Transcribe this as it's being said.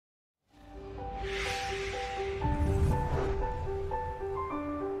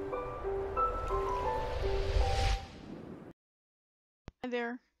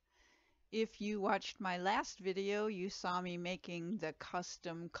there. If you watched my last video, you saw me making the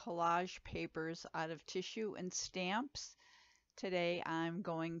custom collage papers out of tissue and stamps. Today I'm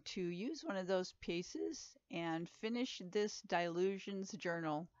going to use one of those pieces and finish this Dylusions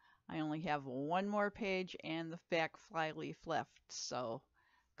journal. I only have one more page and the back flyleaf left, so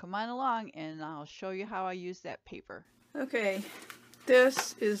come on along and I'll show you how I use that paper. Okay,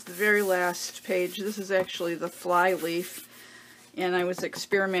 this is the very last page. This is actually the flyleaf, and I was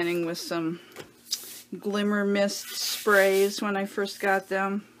experimenting with some glimmer mist sprays when I first got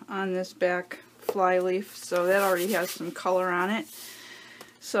them on this back flyleaf, so that already has some color on it.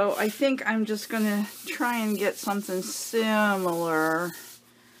 So I think I'm just going to try and get something similar.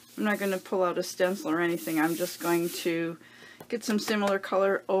 I'm not going to pull out a stencil or anything. I'm just going to get some similar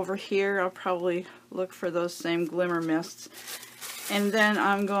color over here. I'll probably look for those same glimmer mists. And then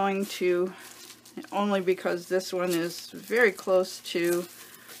I'm going to, only because this one is very close to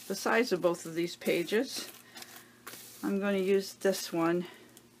the size of both of these pages, I'm going to use this one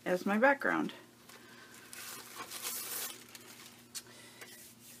as my background.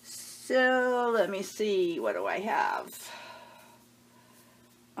 So let me see, what do I have?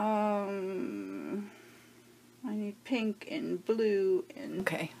 I need pink and blue and...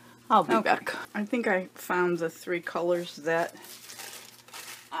 Okay, I'll be back. I think I found the three colors that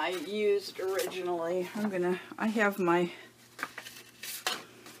I used originally. I have my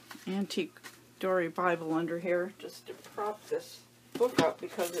antique Dory Bible under here just to prop this book up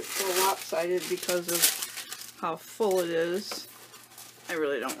because it's so lopsided because of how full it is. I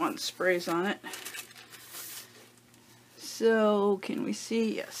really don't want sprays on it. So, can we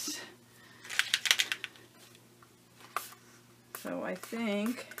see? Yes. So I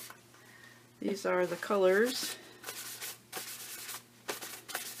think these are the colors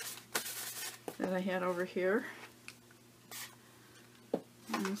that I had over here.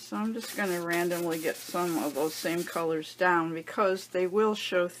 And so I'm just going to randomly get some of those same colors down because they will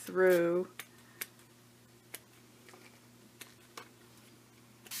show through.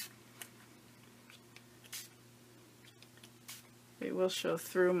 They will show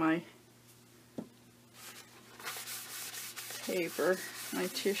through my paper, my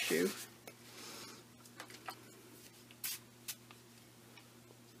tissue.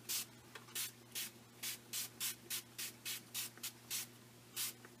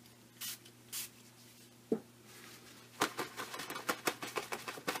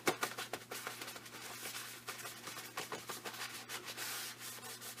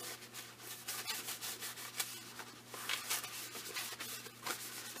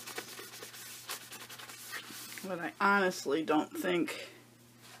 But I honestly don't think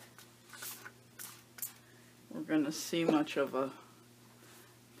we're going to see much of a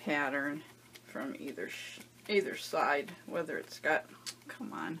pattern from either side, whether it's got,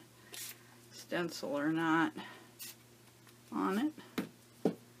 come on, stencil or not on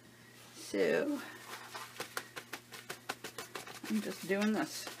it. So I'm just doing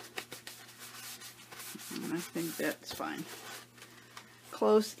this, and I think that's fine.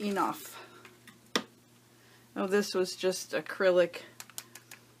 Close enough. Oh, this was just acrylic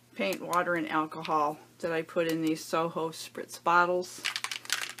paint, water, and alcohol that I put in these Soho spritz bottles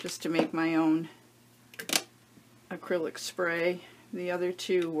just to make my own acrylic spray. The other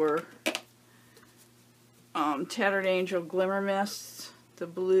two were Tattered Angel Glimmer Mists. The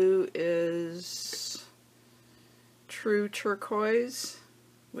blue is True Turquoise,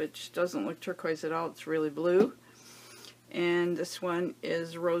 which doesn't look turquoise at all, it's really blue. And this one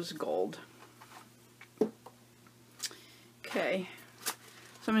is Rose Gold. Okay,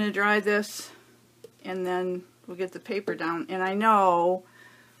 so I'm going to dry this and then we'll get the paper down. And I know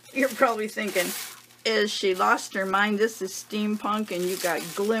you're probably thinking, is she lost her mind? This is steampunk and you got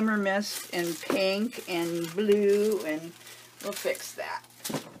glimmer mist and pink and blue, and we'll fix that.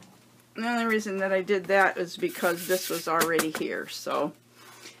 And the only reason that I did that is because this was already here. So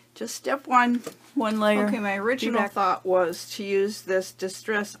just step one layer. Okay, my original thought was to use this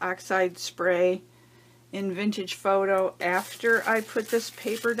Distress Oxide spray in Vintage Photo after I put this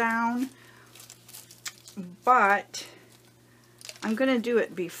paper down, but I'm going to do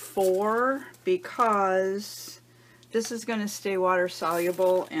it before because this is going to stay water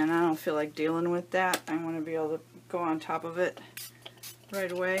soluble and I don't feel like dealing with that. I want to be able to go on top of it right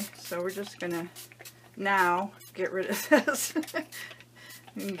away. So we're just going to now get rid of this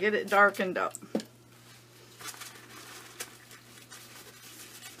and get it darkened up.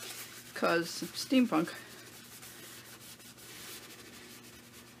 Because steampunk.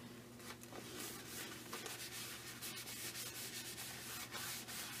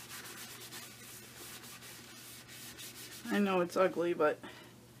 I know it's ugly, but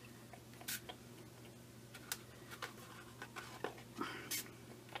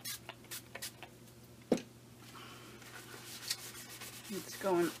it's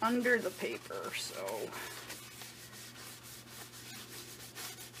going under the paper, so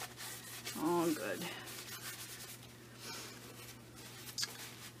all good.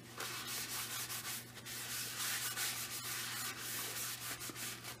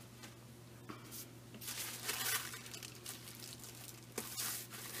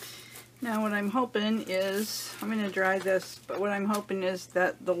 Now what I'm hoping is, I'm going to dry this, but what I'm hoping is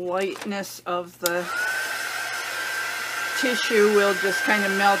that the lightness of the tissue will just kind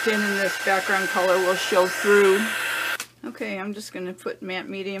of melt in and this background color will show through. Okay, I'm just going to put matte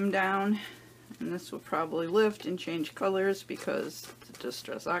medium down, and this will probably lift and change colors because it's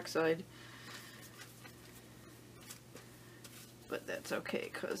distress oxide. But that's okay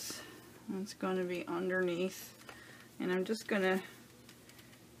because it's going to be underneath, and I'm just going to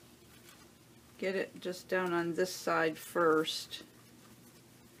get it just down on this side first.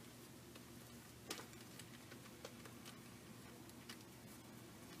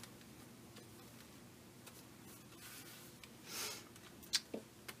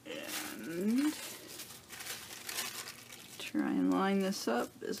 And try and line this up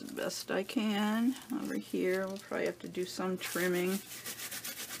as best I can. Over here we'll probably have to do some trimming,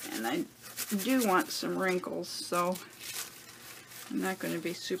 and I do want some wrinkles, so I'm not going to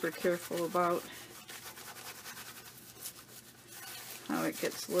be super careful about how it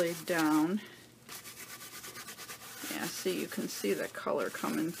gets laid down. Yeah, see, you can see the color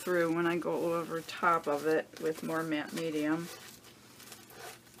coming through when I go over top of it with more matte medium.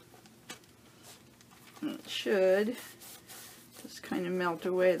 And it should just kind of melt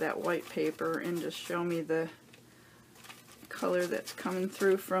away that white paper and just show me the color that's coming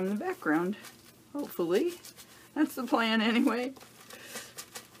through from the background. Hopefully. That's the plan anyway.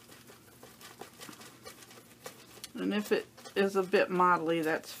 And if it is a bit mottly,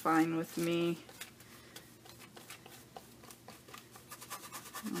 that's fine with me.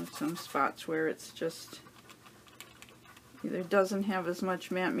 There's some spots where it's just either doesn't have as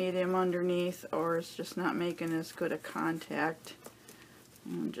much matte medium underneath, or it's just not making as good a contact.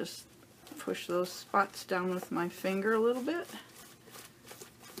 And just push those spots down with my finger a little bit.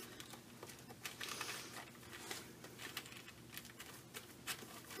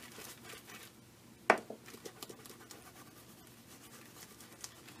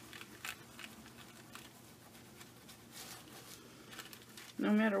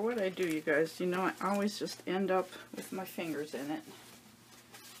 No matter what I do, you guys, you know, I always just end up with my fingers in it.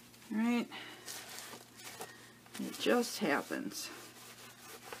 Right? It just happens.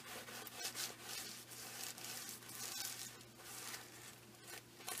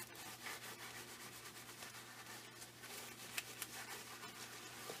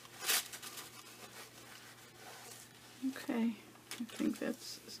 Okay, I think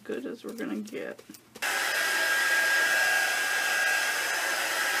that's as good as we're going to get.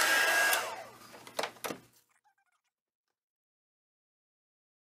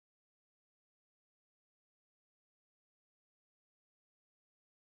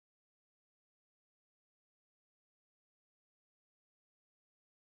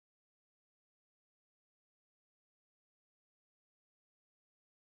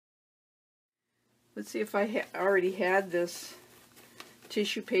 Let's see, if I already had this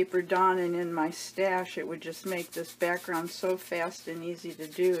tissue paper done and in my stash, it would just make this background so fast and easy to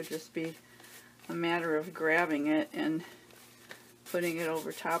do. It'd just be a matter of grabbing it and putting it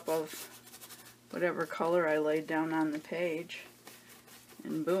over top of whatever color I laid down on the page.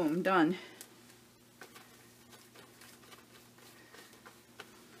 And boom, done.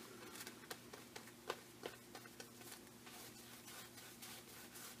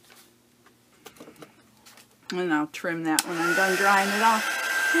 And I'll trim that when I'm done drying it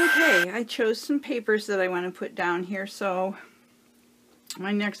off. Okay, I chose some papers that I want to put down here, so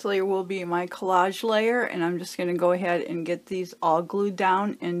my next layer will be my collage layer, and I'm just going to go ahead and get these all glued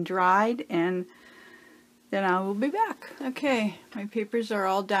down and dried, and then I will be back. Okay, my papers are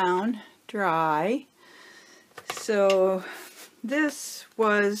all down, dry. So this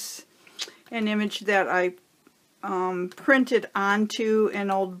was an image that I printed onto an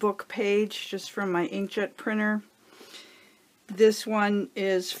old book page just from my inkjet printer. This one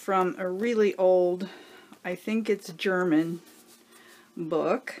is from a really old, I think it's German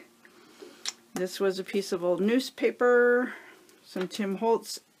book. This was a piece of old newspaper, some Tim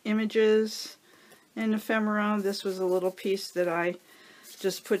Holtz images, and ephemera. This was a little piece that I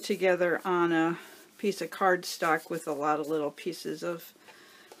just put together on a piece of cardstock with a lot of little pieces of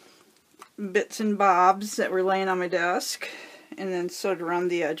bits and bobs that were laying on my desk and then sewed around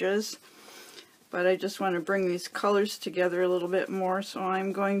the edges. But I just want to bring these colors together a little bit more, so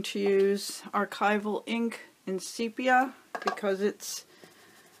I'm going to use archival ink in sepia because it's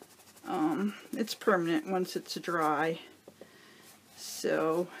permanent once it's dry.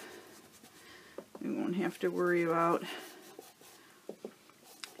 So we won't have to worry about,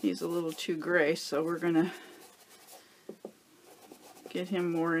 he's a little too gray, so we're going to get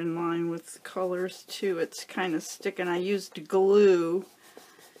him more in line with the colors too. It's kind of sticking. I used glue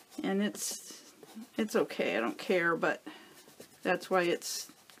and it's okay, I don't care, but that's why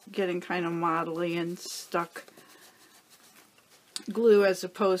it's getting kind of modelly and stuck. Glue as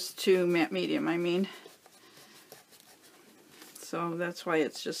opposed to matte medium, I mean. So that's why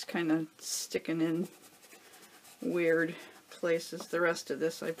it's just kind of sticking in weird places. The rest of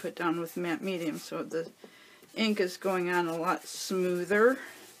this I put down with matte medium, so the ink is going on a lot smoother.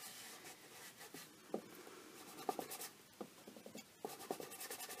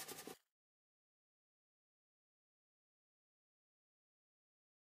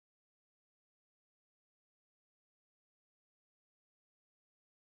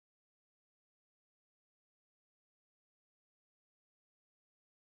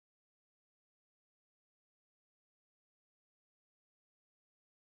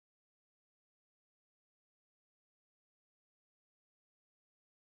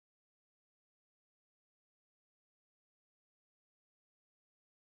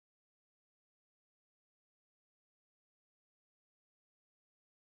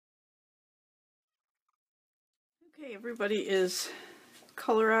 Okay, everybody is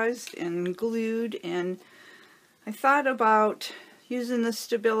colorized and glued, and I thought about using the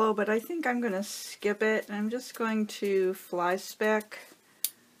Stabilo, but I think I'm going to skip it. I'm just going to fly speck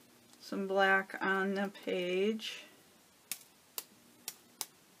some black on the page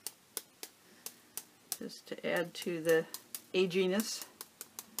just to add to the aginess.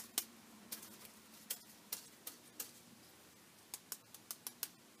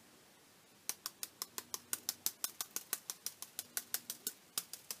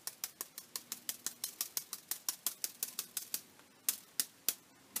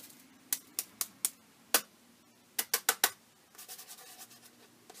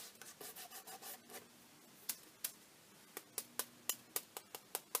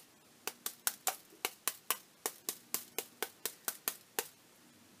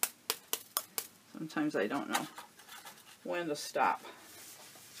 Sometimes I don't know when to stop,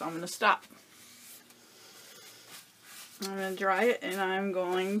 so I'm going to stop. I'm going to dry it and I'm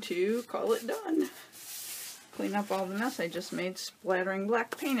going to call it done. Clean up all the mess I just made splattering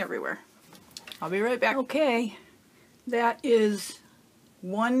black paint everywhere. I'll be right back. Okay, that is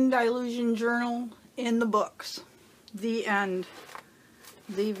one Dylusion journal in the books. The end.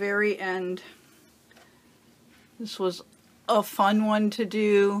 The very end. This was a fun one to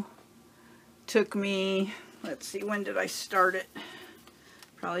do. Took me, let's see, when did I start it?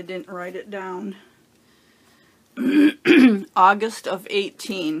 Probably didn't write it down. August of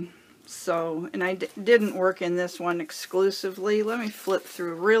 18. So, and I didn't work in this one exclusively. Let me flip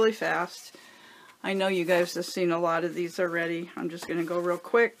through really fast. I know you guys have seen a lot of these already. I'm just going to go real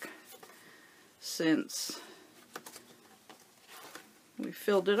quick since we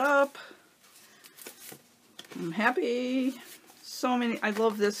filled it up. I'm happy. So many. I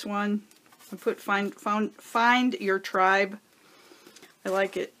love this one. I put find your tribe. I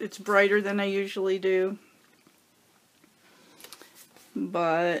like it. It's brighter than I usually do,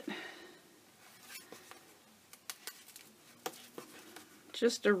 but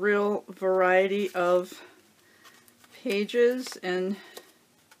just a real variety of pages and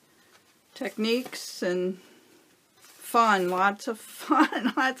techniques and fun. Lots of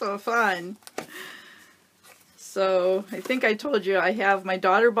fun. Lots of fun. So I think I told you I have, my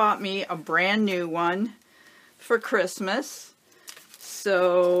daughter bought me a brand new one for Christmas.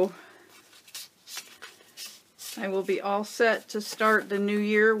 So I will be all set to start the new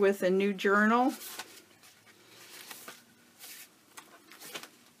year with a new journal.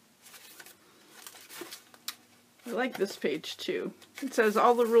 I like this page too. It says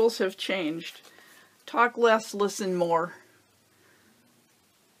all the rules have changed. Talk less, listen more.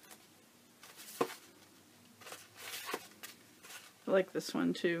 I like this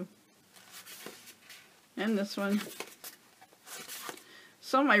one too. And this one.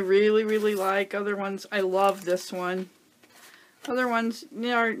 Some I really, really like. Other ones, I love this one. Other ones,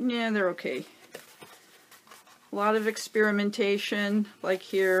 yeah, they're okay. A lot of experimentation. Like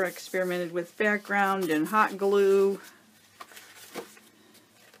here, I experimented with background and hot glue.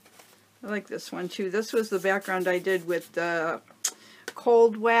 I like this one too. This was the background I did with the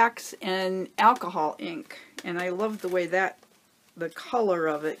cold wax and alcohol ink, and I love the way that the color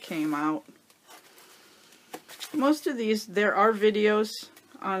of it came out. Most of these, there are videos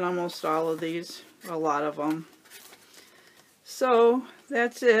on almost all of these, a lot of them. So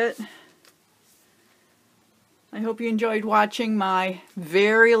that's it. I hope you enjoyed watching my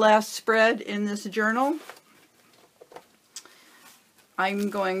very last spread in this journal. I'm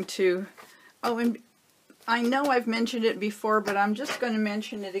going to, oh, and I know I've mentioned it before, but I'm just going to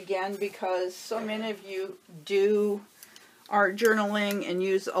mention it again because so many of you do art journaling and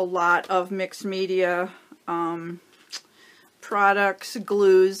use a lot of mixed media products,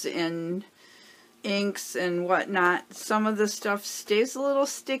 glues, and inks and whatnot. Some of the stuff stays a little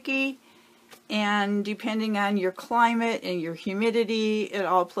sticky, and depending on your climate and your humidity, it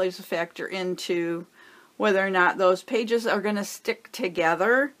all plays a factor into whether or not those pages are going to stick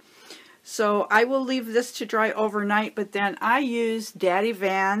together. So I will leave this to dry overnight, but then I use Daddy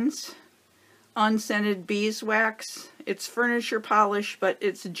Van's unscented beeswax. It's furniture polish, but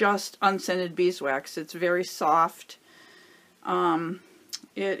it's just unscented beeswax. It's very soft.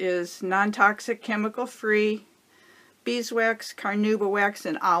 It is non-toxic, chemical-free beeswax, carnauba wax,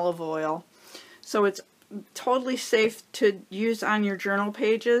 and olive oil. So it's totally safe to use on your journal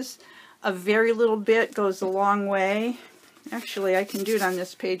pages. A very little bit goes a long way. Actually, I can do it on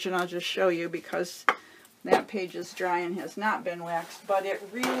this page, and I'll just show you because that page is dry and has not been waxed. But it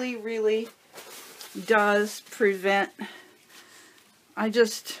really, really does prevent, I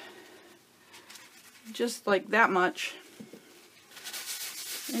just like that much.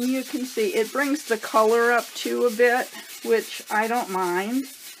 And you can see it brings the color up too a bit, which I don't mind.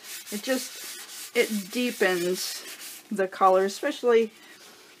 It deepens the color, especially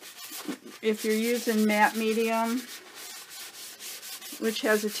if you're using matte medium, which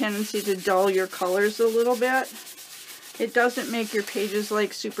has a tendency to dull your colors a little bit. It doesn't make your pages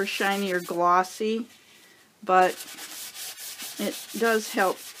like super shiny or glossy, but it does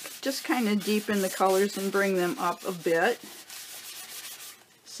help just kind of deepen the colors and bring them up a bit.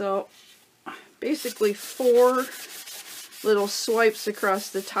 So basically 4 little swipes across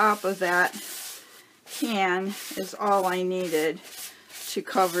the top of that can is all I needed to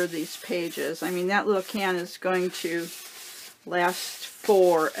cover these pages. I mean, that little can is going to last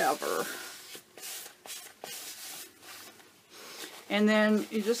forever. And then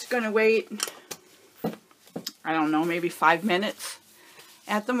you're just going to wait, I don't know, maybe 5 minutes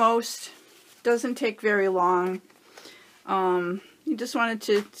at the most. Doesn't take very long. You just want it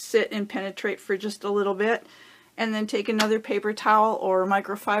to sit and penetrate for just a little bit, and then take another paper towel or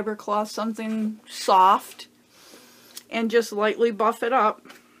microfiber cloth, something soft, and just lightly buff it up,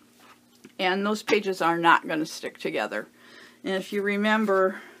 and those pages are not going to stick together. And if you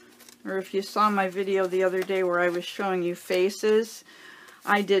remember, or if you saw my video the other day where I was showing you faces,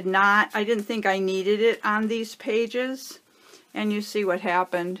 I didn't think I needed it on these pages, and you see what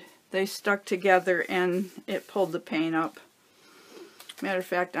happened. They stuck together and it pulled the paint up. Matter of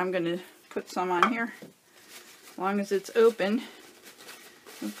fact, I'm going to put some on here. As long as it's open,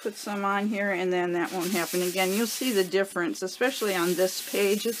 I'll put some on here, and then that won't happen again. You'll see the difference, especially on this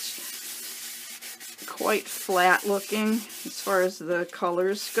page. It's quite flat looking as far as the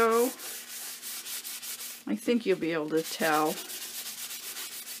colors go. I think you'll be able to tell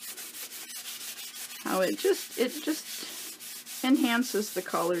how it just enhances the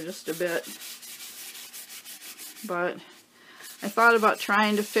color just a bit. But I thought about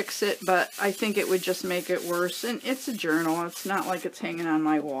trying to fix it, but I think it would just make it worse. And it's a journal. It's not like it's hanging on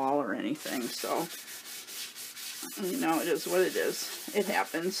my wall or anything. So, you know, it is what it is. It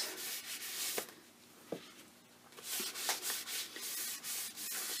happens.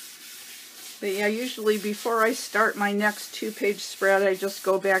 But yeah, usually before I start my next 2-page spread, I just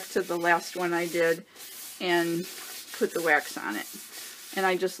go back to the last one I did and put the wax on it. And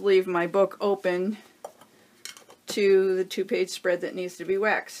I just leave my book open to the 2-page spread that needs to be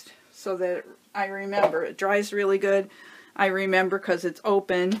waxed, so that I remember. It dries really good. I remember because it's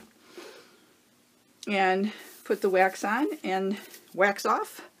open. And put the wax on and wax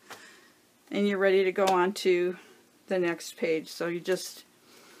off, and you're ready to go on to the next page. So you just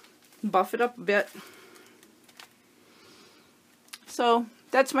buff it up a bit. So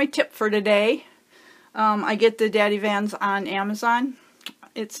that's my tip for today. I get the Daddy Vans on Amazon.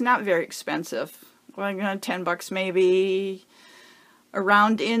 It's not very expensive. Well, $10 maybe,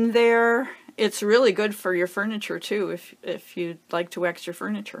 around in there. It's really good for your furniture too, if you'd like to wax your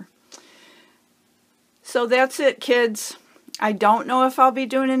furniture. So that's it, kids. I don't know if I'll be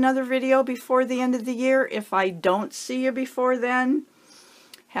doing another video before the end of the year. If I don't see you before then,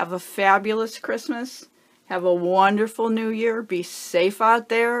 have a fabulous Christmas. Have a wonderful new year. Be safe out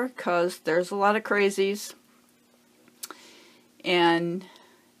there because there's a lot of crazies. And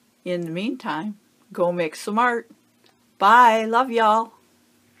in the meantime, go make some art. Bye. Love y'all.